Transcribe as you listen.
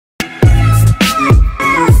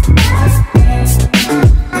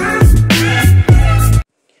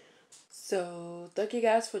Thank you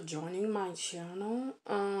guys for joining my channel.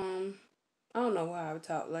 I don't know why I would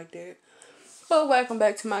talk like that. But welcome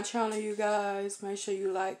back to my channel, you guys. Make sure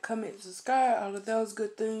you like, comment, subscribe, all of those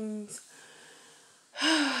good things.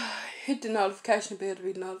 Hit the notification bell to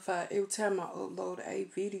be notified every time I upload a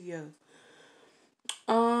video.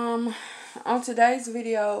 On today's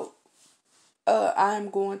video, I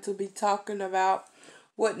am going to be talking about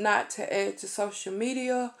what not to add to social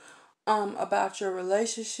media, about your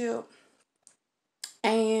relationship.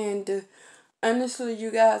 And honestly, you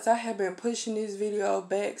guys, I have been pushing this video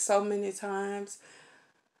back so many times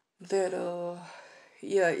that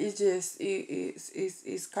yeah, it's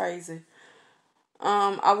crazy.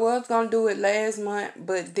 I was gonna do it last month,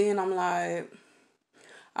 but then I'm like,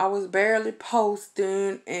 I was barely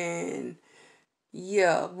posting, and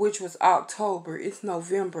yeah, which was October. It's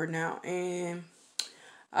November now, and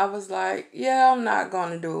I was like, yeah, I'm not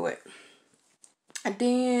gonna do it. And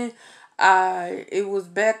then it was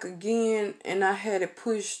back again, and I had it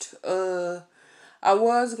pushed. I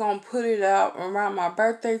was gonna put it out around my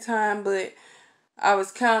birthday time, but I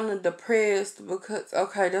was kind of depressed because,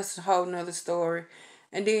 okay, that's a whole nother story.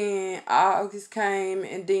 And then August came,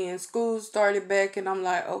 and then school started back, and I'm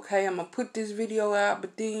like, okay, I'm gonna put this video out,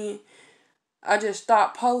 but then I just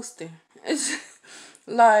stopped posting. It's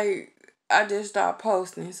like I just stopped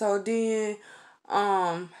posting. So then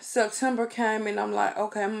September came, and I'm like,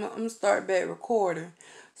 okay, I'm gonna start back recording.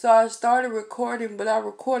 So I started recording, but I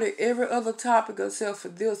recorded every other topic except for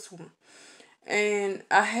this one. And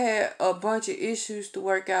I had a bunch of issues to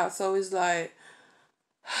work out, so it's like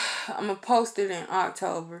I'm gonna post it in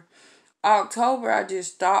October. October I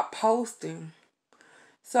just stopped posting.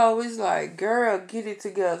 So it's like, girl, get it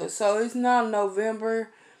together. So it's now November,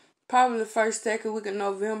 probably the first, second week of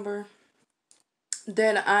November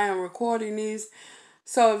that I am recording this.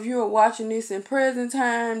 So if you are watching this in present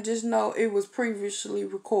time, just know it was previously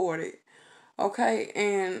recorded. Okay,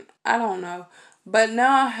 and I don't know. But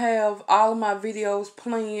now I have all of my videos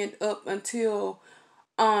planned up until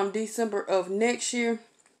December of next year.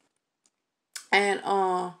 And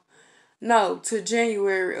no, to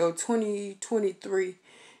January of 2023.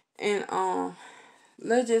 And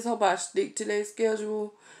let's just hope I stick to that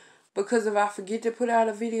schedule. Because if I forget to put out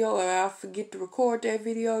a video, or I forget to record that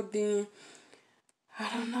video, then I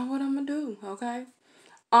don't know what I'm gonna do, okay?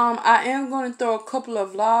 I am gonna throw a couple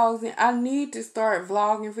of vlogs in. I need to start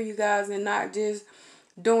vlogging for you guys and not just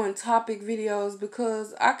doing topic videos,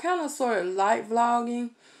 because I kind of sort of like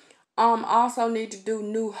vlogging. I also need to do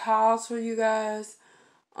new hauls for you guys.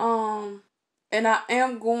 And I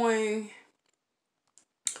am going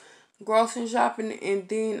grocery shopping, and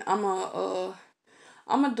then I'm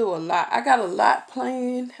gonna do a lot. I got a lot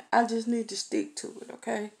planned. I just need to stick to it,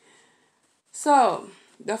 okay? So,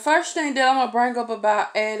 the first thing that I'm going to bring up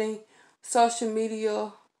about adding things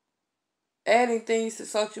to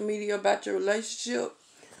social media about your relationship.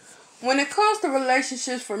 When it comes to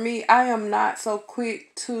relationships, for me, I am not so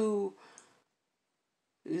quick to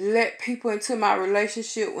let people into my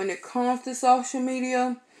relationship when it comes to social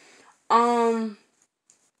media. I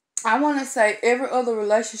want to say every other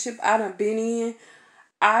relationship I done been in,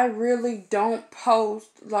 I really don't post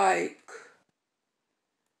like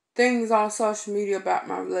things on social media about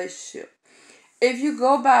my relationship. If you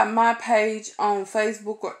go by my page on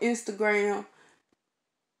Facebook or Instagram,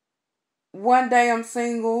 one day I'm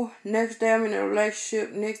single, next day I'm in a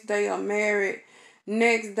relationship, next day I'm married,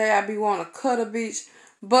 next day I be wanting to cut a bitch.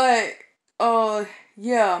 But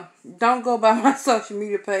yeah, don't go by my social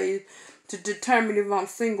media page to determine if I'm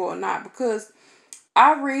single or not, because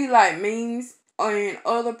I read like memes and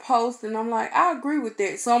other posts, and I'm like, I agree with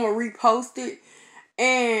that, so I'm gonna repost it.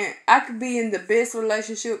 And I could be in the best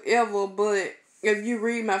relationship ever, but if you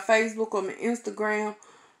read my Facebook or my Instagram,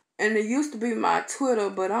 and it used to be my Twitter,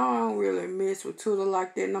 but I don't really mess with Twitter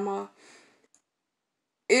like that no more.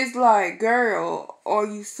 It's like, girl, are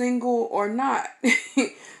you single or not?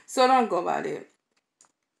 So don't go by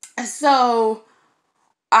that. So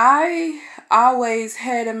I always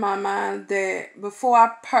had in my mind that before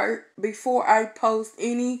I post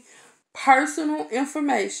any personal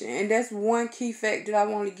information, and that's one key fact that I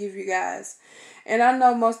want to give you guys. And I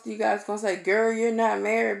know most of you guys gonna say, girl, you're not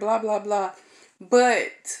married, blah blah blah.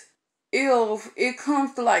 But if it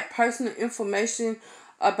comes to like personal information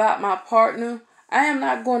about my partner, I am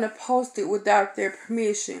not going to post it without their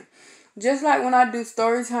permission. Just like when I do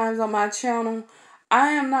story times on my channel, I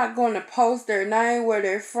am not going to post their name, where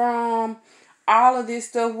they're from, all of this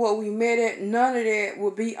stuff, what we met at. None of that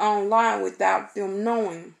will be online without them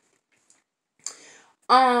knowing.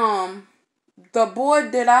 The boy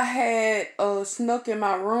that I had snuck in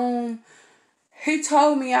my room, He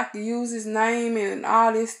told me I could use his name and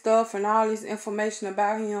all this stuff and all this information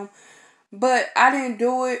about him. But I didn't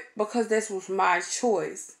do it because this was my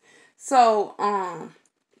choice. So,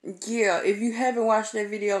 yeah, if you haven't watched that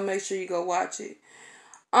video, make sure you go watch it.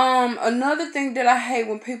 Another thing that I hate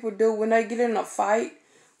when people do when they get in a fight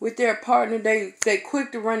with their partner, they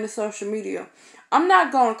quick to run to social media. I'm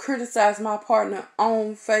not gonna criticize my partner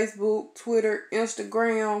on Facebook, Twitter,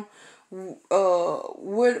 Instagram,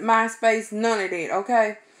 with MySpace, none of that,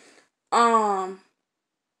 okay?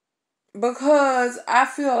 Because I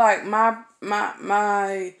feel like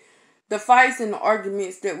the fights and the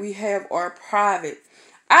arguments that we have are private.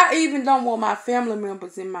 I even don't want my family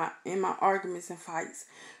members in my arguments and fights.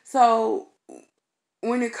 So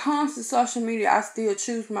when it comes to social media, I still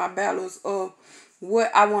choose my battles of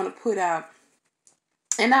what I want to put out.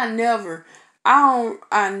 And I never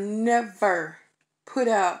put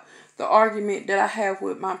out the argument that I have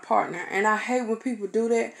with my partner. And I hate when people do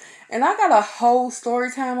that. And I got a whole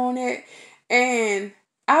story time on that. And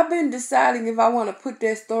I've been deciding if I want to put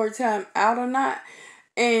that story time out or not.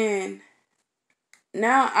 And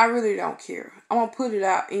now I really don't care. I'm gonna put it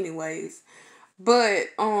out anyways. But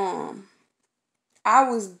I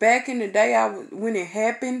was back in the day. When it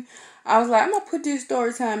happened, I was like, I'm gonna put this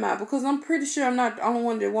story time out because I'm pretty sure I'm not the only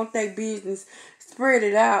one that want their business spread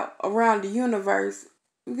it out around the universe.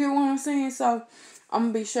 You get what I'm saying? So I'm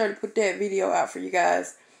gonna be sure to put that video out for you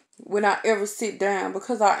guys when I ever sit down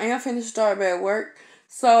because I am finna start back work.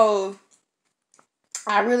 So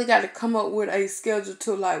I really got to come up with a schedule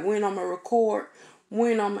to like when I'm gonna record,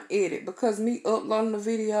 when I'm gonna edit, because me uploading the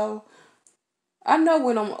video, I know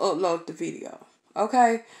when I'm gonna upload the video.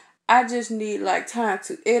 Okay, I just need like time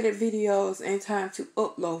to edit videos and time to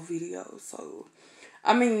upload videos. So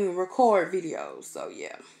record videos. So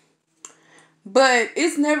yeah. But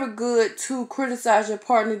it's never good to criticize your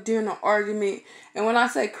partner during an argument. And when I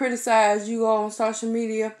say criticize, you go on social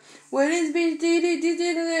media, well, this bitch did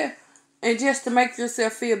it. And just to make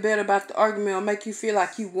yourself feel better about the argument or make you feel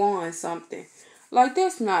like you won something. Like,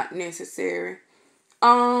 that's not necessary.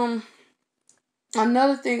 Another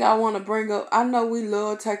thing I want to bring up, I know we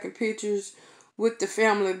love taking pictures with the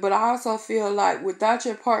family, but I also feel like without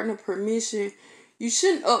your partner permission, you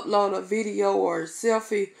shouldn't upload a video or a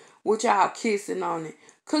selfie with y'all kissing on it.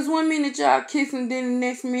 Because 1 minute y'all kissing, then the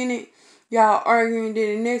next minute y'all arguing,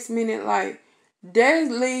 then the next minute, like,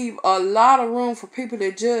 that leave a lot of room for people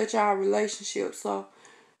to judge our relationship. So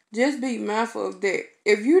just be mindful of that.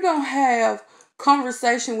 If you don't have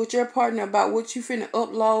conversation with your partner about what you finna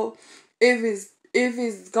upload, if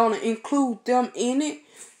it's gonna include them in it,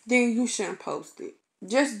 then you shouldn't post it.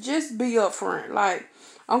 Just be upfront. Like,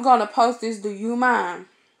 I'm gonna post this, do you mind?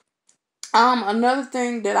 Another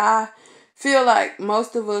thing that I feel like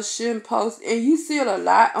most of us shouldn't post, and you see it a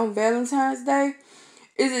lot on Valentine's Day,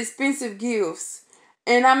 is expensive gifts.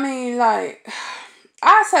 And like,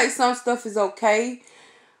 I say some stuff is okay,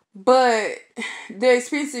 but the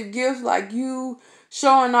expensive gifts, like you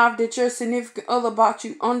showing off that your significant other bought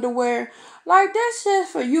you underwear, like, that's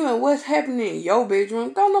just for you and what's happening in your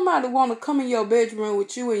bedroom. Don't nobody want to come in your bedroom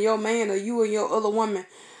with you and your man or you and your other woman.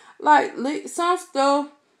 Like, some stuff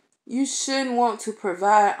you shouldn't want to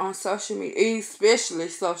provide on social media, especially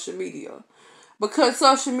social media. Because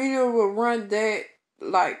social media will run that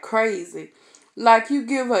like crazy. Like, you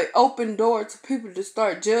give an open door to people to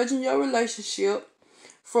start judging your relationship,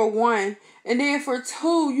 for one. And then for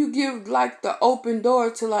two, you give like the open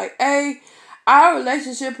door to like, hey, our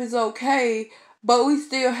relationship is okay, but we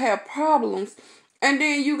still have problems. And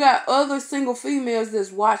then you got other single females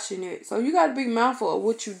that's watching it. So you got to be mindful of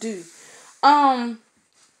what you do.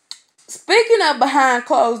 Speaking of behind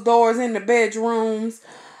closed doors in the bedrooms,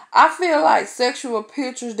 I feel like sexual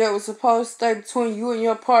pictures that were supposed to stay between you and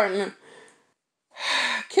your partner,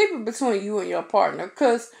 keep it between you and your partner.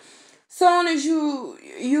 Because soon as you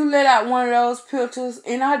let out one of those pictures,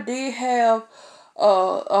 and I did have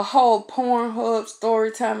a whole Pornhub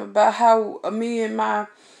story time about how me and my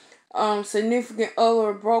significant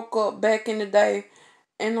other broke up back in the day.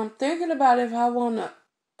 And I'm thinking about if I want to,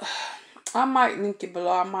 I might link it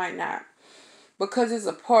below, I might not. Because it's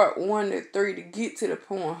a part 1 to 3 to get to the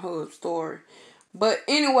Pornhub story. But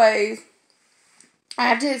anyways,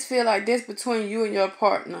 I just feel like this between you and your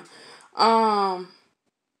partner. I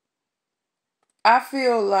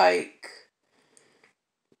feel like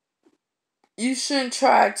you shouldn't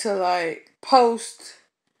try to like post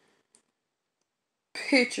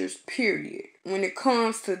pictures, period, when it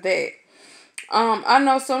comes to that. I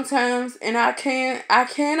know sometimes, and I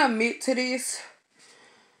can admit to this,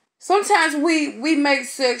 sometimes we make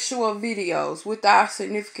sexual videos with our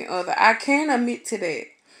significant other. I can admit to that.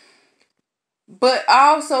 But I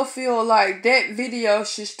also feel like that video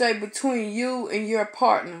should stay between you and your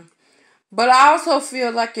partner. But I also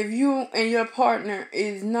feel like if you and your partner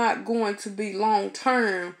is not going to be long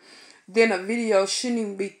term, then a video shouldn't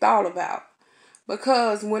even be thought about.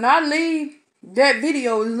 Because when I leave, that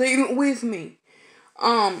video is leaving with me.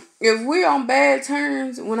 If we're on bad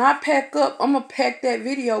terms, when I pack up, I'm gonna pack that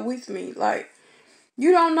video with me. Like,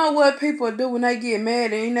 you don't know what people do when they get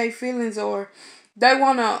mad and in their feelings, or they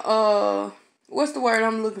wanna what's the word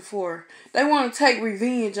I'm looking for? They wanna take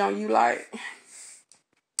revenge on you. Like,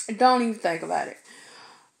 don't even think about it.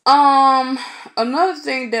 Another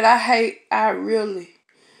thing that I hate, I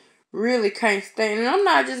really can't stand, and I'm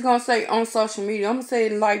not just gonna say on social media, I'm gonna say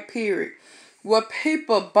it like period, where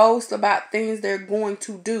people boast about things they're going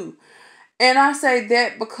to do. And I say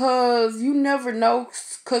that because you never know,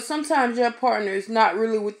 because sometimes your partner is not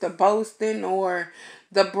really with the boasting or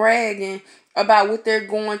the bragging about what they're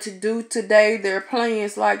going to do today, their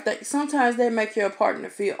plans. Like that, sometimes they make your partner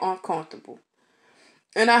feel uncomfortable.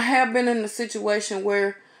 And I have been in a situation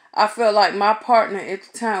where I felt like my partner at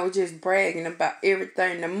the time was just bragging about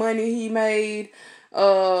everything. The money he made,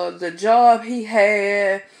 the job he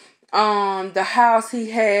had, the house he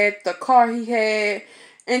had, the car he had.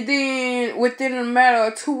 And then within a matter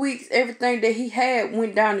of 2 weeks, everything that he had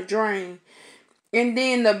went down the drain. And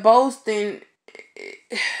then the boasting,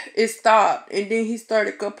 it stopped. And then he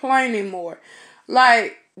started complaining more.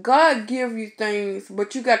 Like, God give you things,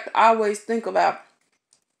 but you got to always think about,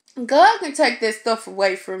 God can take that stuff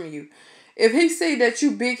away from you. If he see that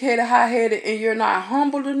you big headed, high headed, and you're not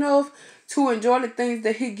humble enough to enjoy the things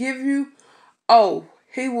that he give you, oh,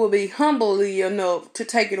 he will be humbly enough to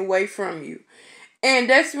take it away from you. And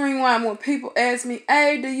that's the reason why when people ask me,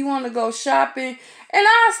 hey, do you want to go shopping? And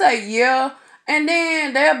I say, yeah. And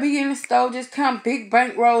then they'll be in the store just count big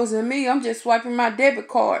bank rolls, and me, I'm just swiping my debit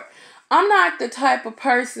card. I'm not the type of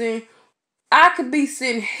person, I could be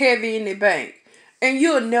sitting heavy in the bank and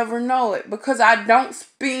you'll never know it because I don't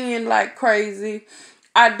spend like crazy.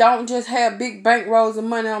 I don't just have big bank rolls of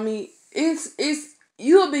money on me. It's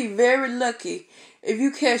you'll be very lucky if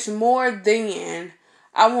you catch more than,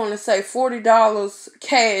 I want to say, $40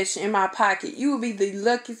 cash in my pocket. You will be the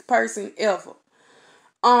luckiest person ever.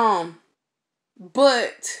 Um,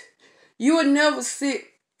 but you would never sit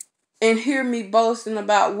and hear me boasting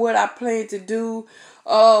about what I plan to do,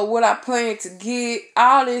 what I plan to get,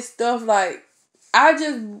 all this stuff. Like, I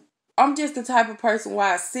just, I'm just the type of person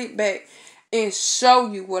where I sit back and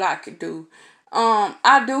show you what I could do.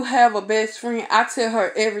 I do have a best friend. I tell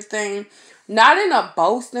her everything, not in a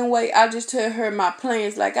boasting way. I just tell her my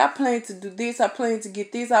plans. Like, I plan to do this. I plan to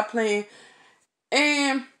get this. I plan,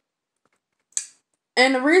 and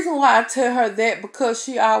and the reason why I tell her that, because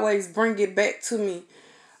she always bring it back to me.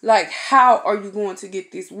 Like, how are you going to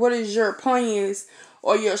get this? What is your plans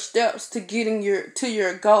or your steps to getting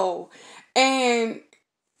your goal? And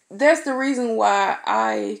that's the reason why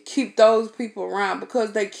I keep those people around,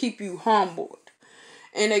 because they keep you humbled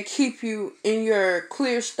and they keep you in your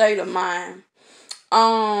clear state of mind.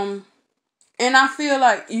 Um and I feel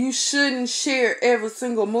like you shouldn't share every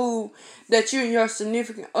single move that you and your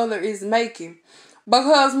significant other is making.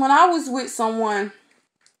 Because when I was with someone,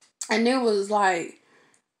 and it was like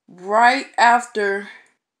right after,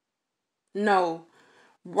 no,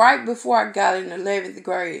 right before I got in 11th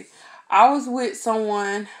grade, I was with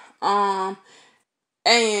someone, and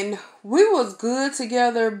we was good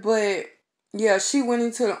together, but yeah, she went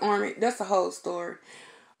into the army. That's a whole story.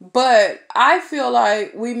 But I feel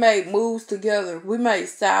like we made moves together. We made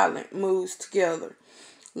silent moves together.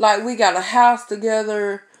 Like, we got a house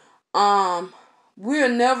together. Um, we'll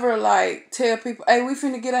never like tell people, hey, we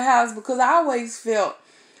finna get a house, because I always felt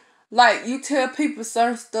like you tell people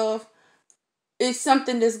certain stuff, it's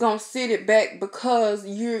something that's gonna sit it back because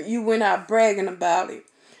you went out bragging about it.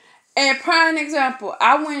 And prime example,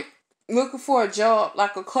 I went looking for a job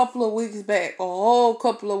like a couple of weeks back, a whole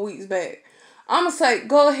couple of weeks back. I'm gonna say,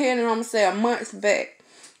 go ahead, and I'm gonna say a month back.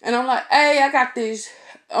 And I'm like, hey, I got this,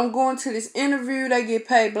 I'm going to this interview, they get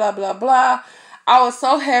paid, blah, blah, blah. I was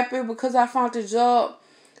so happy because I found a job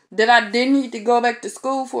that I didn't need to go back to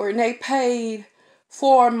school for, and they paid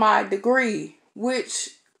for my degree, which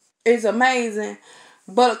is amazing.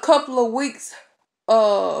 But a couple of weeks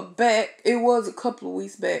back, it was a couple of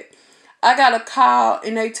weeks back, I got a call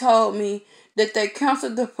and they told me that they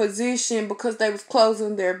canceled the position because they was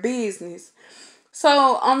closing their business.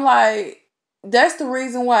 So I'm like, that's the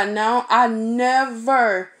reason why now I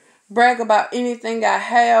never brag about anything I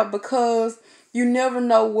have, because you never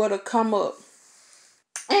know what'll come up.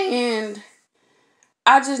 And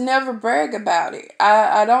I just never brag about it.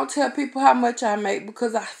 I don't tell people how much I make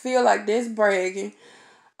because I feel like that's bragging.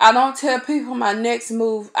 I don't tell people my next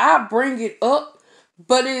move. I bring it up,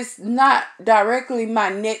 but it's not directly my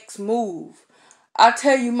next move. I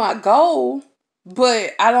tell you my goal,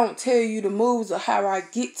 but I don't tell you the moves or how I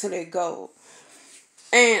get to that goal.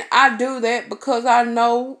 And I do that because I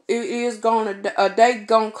know it is a day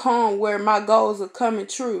gonna come where my goals are coming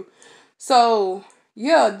true. So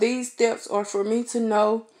yeah, these steps are for me to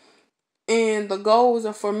know, and the goals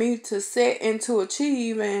are for me to set and to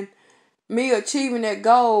achieve, and me achieving that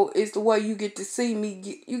goal is the way you get to see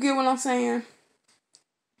me. You get what I'm saying?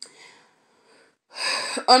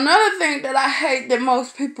 Another thing that I hate that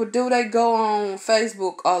most people do, they go on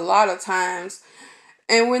Facebook a lot of times,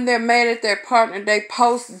 and when they're mad at their partner, they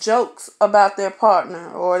post jokes about their partner,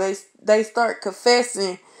 or they start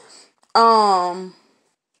um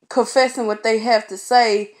confessing what they have to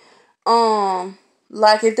say.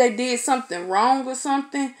 Like if they did something wrong or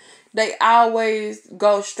something, they always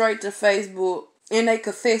go straight to Facebook and they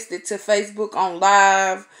confessed it to Facebook on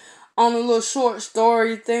live, on a little short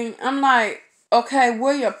story thing. I'm like, okay,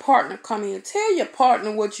 where your partner come in? Tell your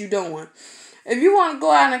partner what you doing. If you want to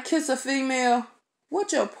go out and kiss a female,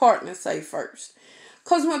 what your partner say first?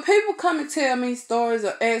 Because when people come and tell me stories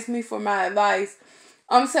or ask me for my advice,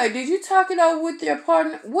 I'm saying, did you talk it over with your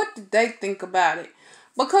partner? What did they think about it?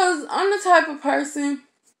 Because I'm the type of person,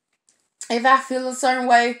 if I feel a certain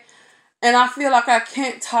way and I feel like I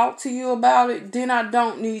can't talk to you about it, then I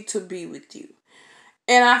don't need to be with you.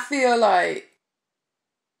 And I feel like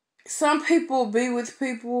some people be with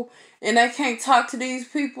people and they can't talk to these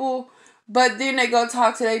people, but then they go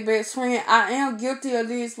talk to their best friend. I am guilty of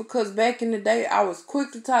this because back in the day, I was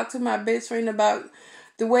quick to talk to my best friend about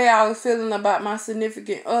the way I was feeling about my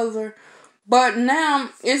significant other. But now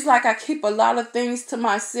it's like I keep a lot of things to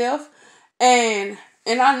myself, and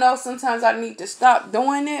I know sometimes I need to stop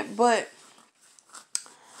doing it, but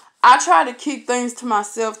I try to keep things to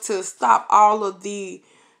myself to stop all of the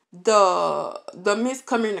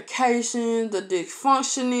miscommunication, the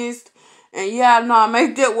dysfunctionist, and yeah, I know I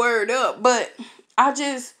make that word up, but I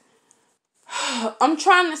just I'm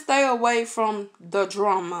trying to stay away from the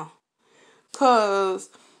drama, cause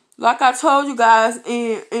like I told you guys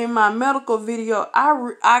in my medical video,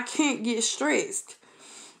 I can't get stressed.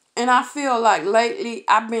 And I feel like lately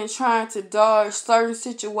I've been trying to dodge certain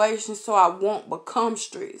situations so I won't become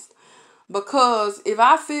stressed. Because if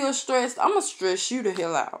I feel stressed, I'm going to stress you the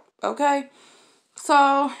hell out. Okay?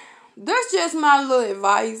 So, that's just my little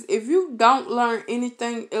advice. If you don't learn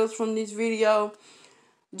anything else from this video,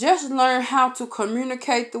 just learn how to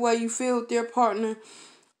communicate the way you feel with your partner.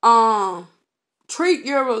 Treat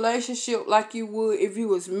your relationship like you would if you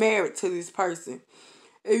was married to this person.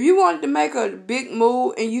 If you wanted to make a big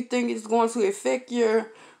move and you think it's going to affect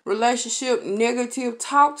your relationship negative,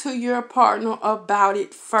 talk to your partner about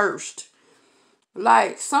it first.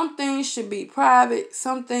 Like, some things should be private,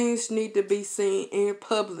 some things need to be seen in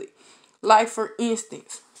public. Like, for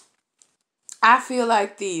instance, I feel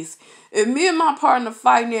like this. If me and my partner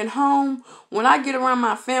fighting at home, when I get around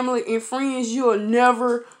my family and friends, you'll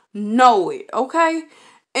never know it, okay?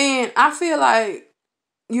 And I feel like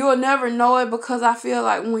you'll never know it because I feel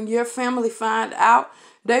like when your family find out,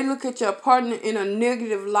 they look at your partner in a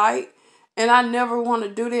negative light. And I never want to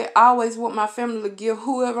do that. I always want my family to give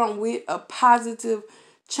whoever I'm with a positive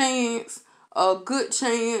chance, a good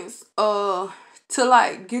chance, to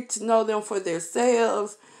like get to know them for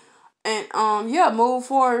themselves. And yeah, move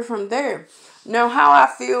forward from there. Now, how I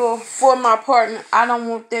feel for my partner, I don't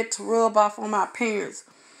want that to rub off on my parents.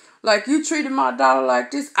 Like, you treated my daughter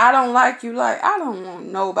like this, I don't like you. Like, I don't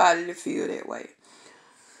want nobody to feel that way.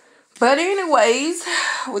 But anyways,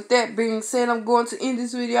 with that being said, I'm going to end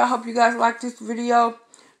this video. I hope you guys like this video.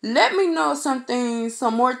 Let me know some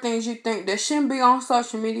more things you think that shouldn't be on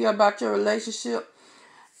social media about your relationship.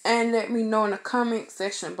 And let me know in the comment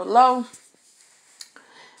section below.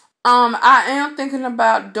 I am thinking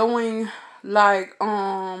about doing like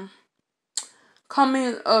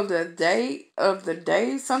comment of the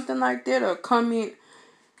day, something like that, or comment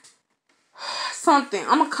something.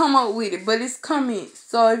 I'm gonna come up with it, but it's comment.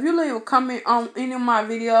 So if you leave a comment on any of my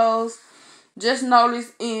videos, just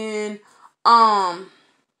notice in my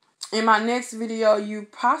next video you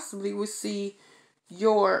possibly will see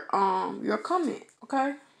your comment,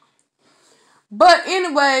 okay? But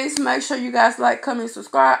anyways, make sure you guys like, comment,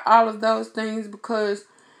 subscribe, all of those things, because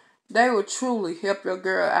they will truly help your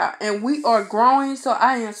girl out. And we are growing, so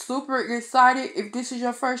I am super excited. If this is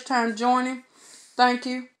your first time joining, thank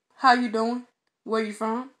you. How you doing? Where you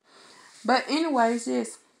from? But anyways,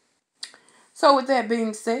 yes. So with that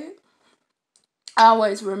being said,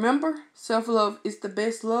 Always remember, self-love is the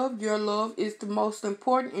best love. Your love is the most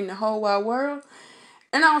important in the whole wide world.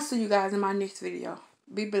 And I'll see you guys in my next video.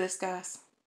 Be blessed, guys.